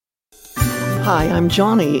Hi, I'm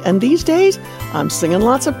Johnny, and these days I'm singing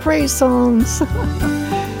lots of praise songs.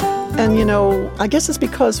 And you know, I guess it's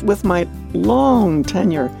because with my long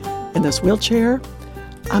tenure in this wheelchair,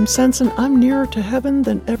 I'm sensing I'm nearer to heaven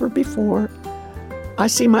than ever before. I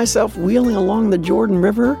see myself wheeling along the Jordan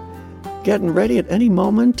River, getting ready at any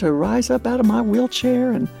moment to rise up out of my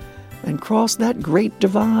wheelchair and cross that great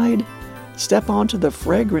divide, step onto the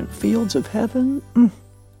fragrant fields of heaven.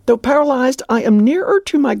 Though paralyzed, I am nearer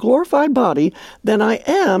to my glorified body than I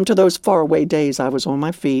am to those faraway days I was on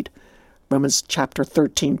my feet. Romans chapter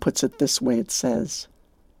 13 puts it this way, it says,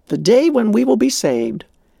 "The day when we will be saved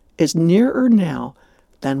is nearer now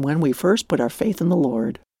than when we first put our faith in the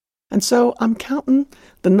Lord." And so I'm counting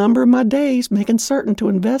the number of my days, making certain to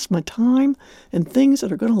invest my time in things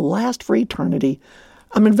that are going to last for eternity.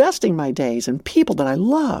 I'm investing my days in people that I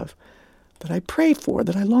love, that I pray for,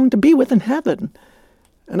 that I long to be with in heaven.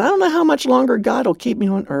 And I don't know how much longer God will keep me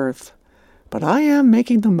on earth, but I am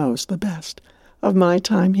making the most, the best, of my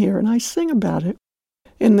time here, and I sing about it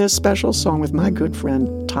in this special song with my good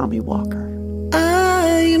friend, Tommy Walker.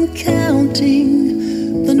 I am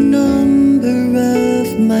counting the number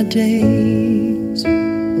of my days,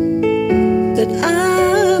 that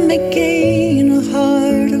I may gain a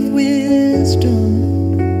heart of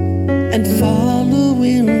wisdom and follow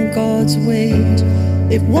in God's ways.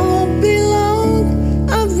 It won't be long,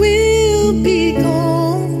 I will be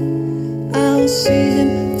gone. I'll see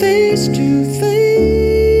Him face to face.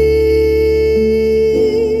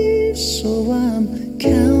 So I'm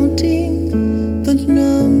counting the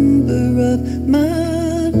number of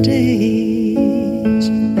my days.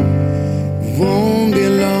 Won't be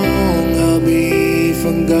long, I'll be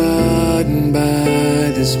forgotten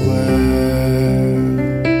by this world,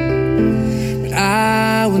 but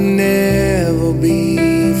I will never be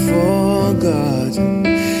forgotten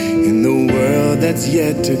in the world that's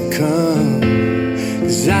yet to come.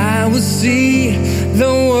 'Cause I will see the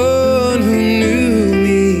one who knew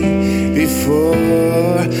me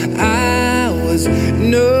before I was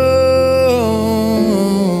known.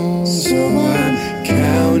 So I'm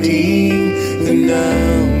counting the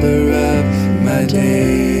number of my days.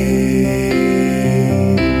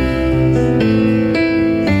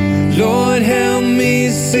 Lord, help me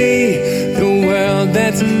see the world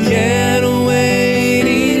that's yet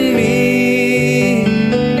awaiting me.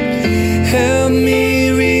 Help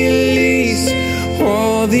me release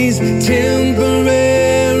all these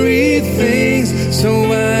temporary things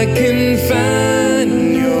so I can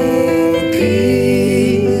find your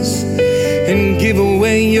peace and give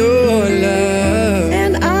away your love.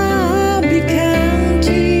 And I'll be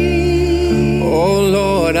counting. Oh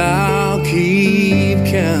Lord, I'll keep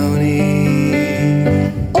counting.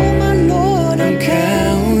 Oh my Lord, I'm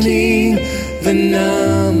Counting the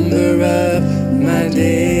number of my days.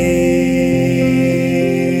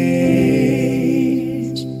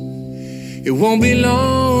 It won't be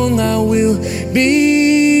long, I will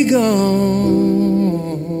be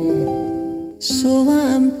gone. So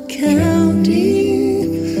I'm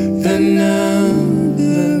counting The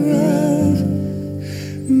number of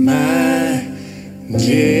my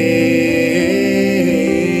days.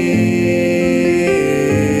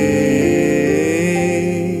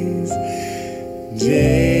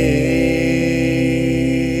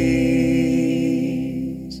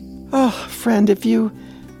 Oh, friend, if you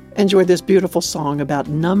enjoyed this beautiful song about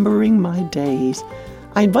numbering my days,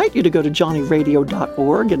 I invite you to go to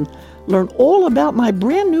johnnyradio.org and learn all about my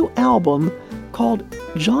brand new album called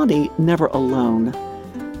Johnny Never Alone.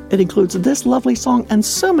 It includes this lovely song and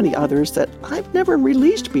so many others that I've never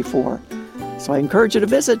released before. So I encourage you to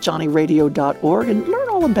visit johnnyradio.org and learn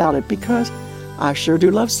all about it, because I sure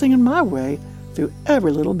do love singing my way through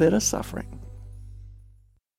every little bit of suffering.